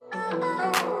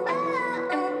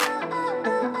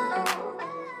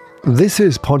This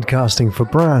is Podcasting for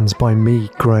Brands by me,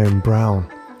 Graham Brown.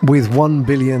 With 1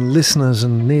 billion listeners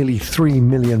and nearly 3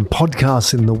 million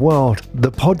podcasts in the world,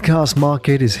 the podcast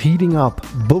market is heating up.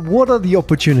 But what are the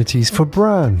opportunities for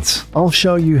brands? I'll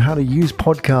show you how to use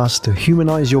podcasts to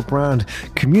humanize your brand,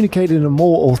 communicate in a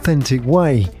more authentic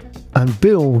way, and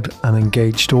build an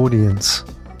engaged audience.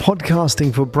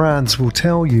 Podcasting for Brands will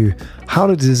tell you how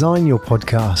to design your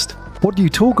podcast. What do you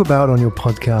talk about on your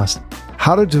podcast?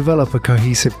 How to develop a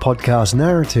cohesive podcast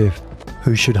narrative,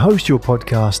 who should host your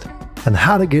podcast, and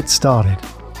how to get started.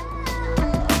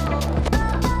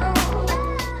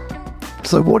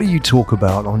 So what do you talk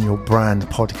about on your brand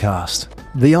podcast?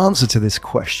 The answer to this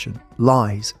question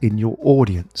lies in your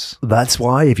audience. That's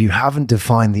why if you haven't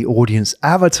defined the audience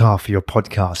avatar for your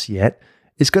podcast yet,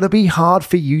 it's going to be hard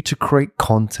for you to create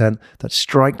content that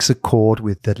strikes a chord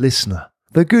with the listener.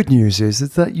 The good news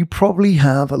is that you probably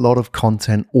have a lot of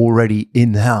content already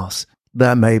in-house.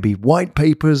 There may be white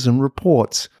papers and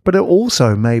reports, but it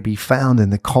also may be found in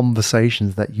the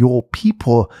conversations that your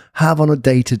people have on a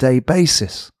day-to-day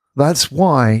basis. That's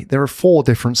why there are 4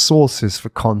 different sources for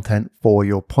content for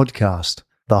your podcast: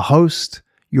 the host,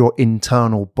 your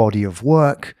internal body of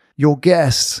work, your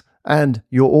guests, and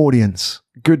your audience.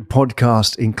 Good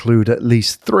podcasts include at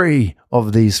least 3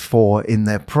 of these 4 in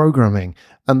their programming,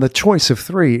 and the choice of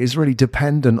 3 is really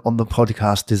dependent on the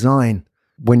podcast design.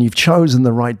 When you've chosen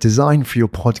the right design for your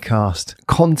podcast,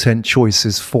 content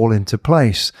choices fall into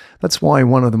place. That's why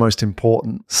one of the most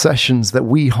important sessions that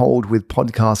we hold with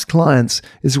podcast clients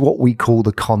is what we call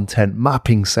the content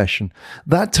mapping session.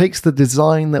 That takes the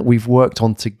design that we've worked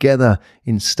on together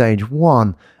in stage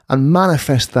 1 and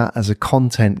manifest that as a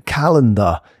content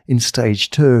calendar in stage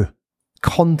 2.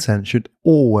 Content should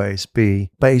always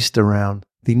be based around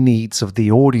the needs of the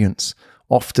audience.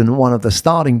 Often one of the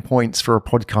starting points for a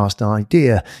podcast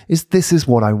idea is this is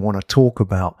what I want to talk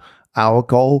about. Our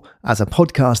goal as a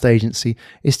podcast agency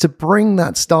is to bring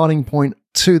that starting point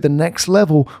to the next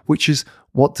level, which is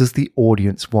what does the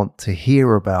audience want to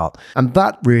hear about? And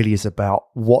that really is about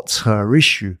what's her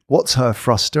issue? What's her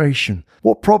frustration?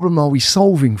 What problem are we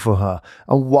solving for her?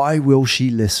 And why will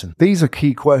she listen? These are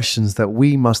key questions that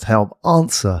we must help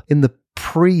answer in the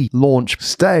pre-launch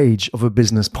stage of a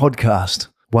business podcast.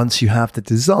 Once you have the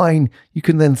design, you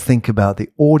can then think about the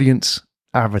audience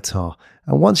avatar.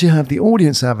 And once you have the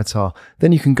audience avatar,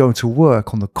 then you can go to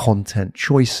work on the content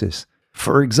choices.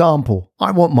 For example,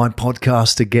 I want my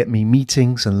podcast to get me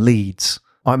meetings and leads.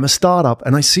 I'm a startup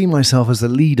and I see myself as a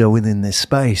leader within this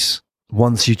space.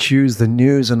 Once you choose the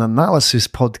news and analysis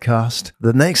podcast,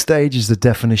 the next stage is the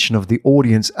definition of the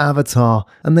audience avatar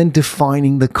and then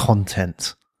defining the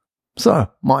content. So,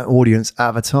 my audience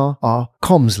avatar are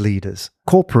comms leaders,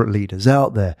 corporate leaders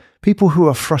out there, people who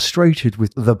are frustrated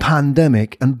with the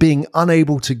pandemic and being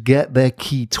unable to get their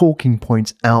key talking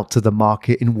points out to the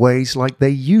market in ways like they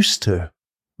used to.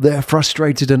 They're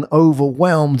frustrated and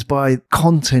overwhelmed by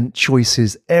content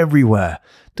choices everywhere.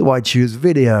 Do I choose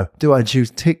video? Do I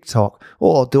choose TikTok?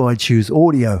 Or do I choose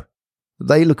audio?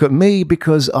 They look at me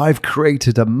because I've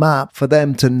created a map for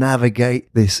them to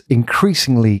navigate this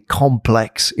increasingly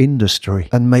complex industry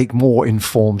and make more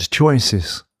informed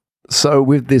choices. So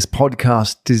with this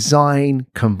podcast design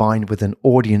combined with an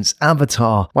audience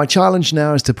avatar, my challenge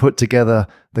now is to put together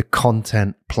the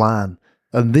content plan.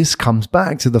 And this comes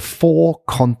back to the 4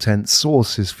 content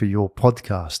sources for your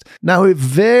podcast. Now, it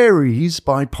varies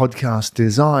by podcast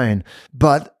design,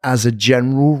 but as a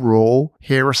general rule,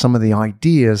 here are some of the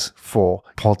ideas for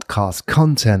podcast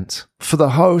content. For the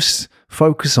host,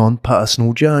 focus on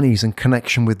personal journeys and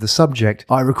connection with the subject.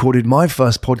 I recorded my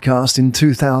first podcast in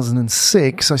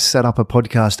 2006. I set up a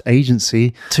podcast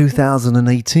agency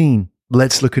 2018.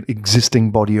 Let's look at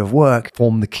existing body of work,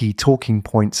 form the key talking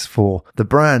points for the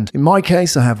brand. In my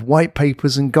case, I have white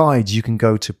papers and guides. You can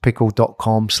go to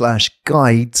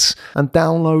pickle.com/guides and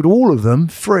download all of them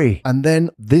free. And then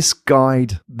this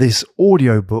guide, this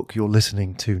audiobook you're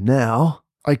listening to now,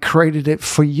 I created it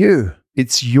for you.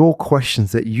 It's your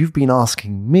questions that you've been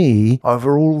asking me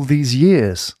over all these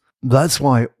years. That's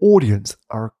why audience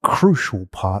are a crucial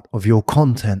part of your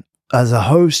content. As a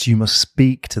host, you must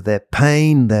speak to their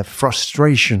pain, their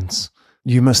frustrations.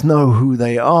 You must know who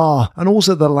they are and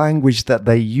also the language that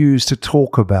they use to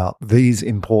talk about these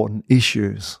important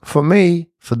issues. For me,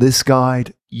 for this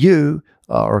guide, you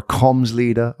are a comms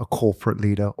leader, a corporate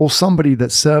leader, or somebody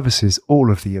that services all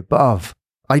of the above.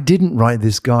 I didn't write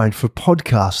this guide for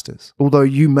podcasters, although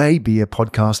you may be a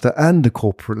podcaster and a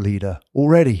corporate leader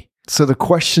already. So the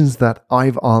questions that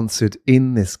I've answered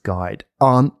in this guide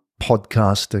aren't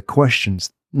podcaster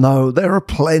questions. No, there are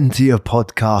plenty of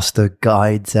podcaster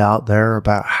guides out there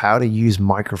about how to use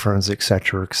microphones,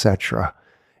 etc., etc.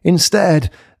 Instead,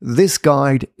 this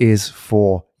guide is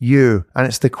for you, and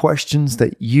it's the questions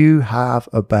that you have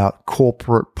about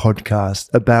corporate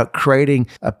podcasts, about creating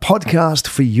a podcast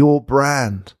for your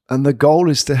brand. And the goal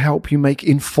is to help you make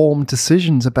informed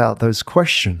decisions about those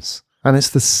questions. And it's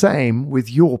the same with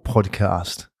your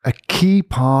podcast. A key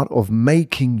part of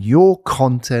making your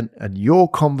content and your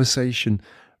conversation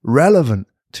relevant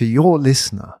to your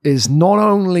listener is not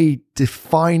only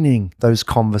defining those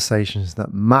conversations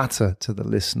that matter to the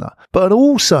listener, but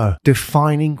also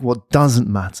defining what doesn't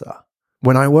matter.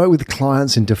 When I work with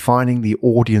clients in defining the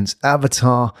audience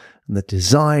avatar and the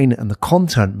design and the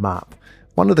content map,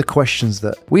 one of the questions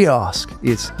that we ask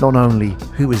is not only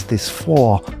who is this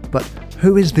for, but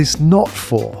who is this not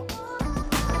for?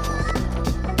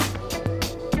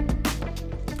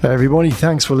 Hey everybody,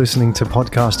 thanks for listening to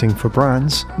Podcasting for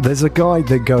Brands. There's a guide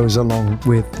that goes along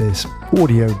with this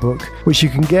audiobook, which you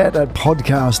can get at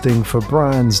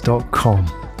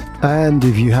podcastingforbrands.com. And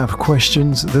if you have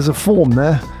questions, there's a form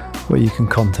there where you can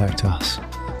contact us.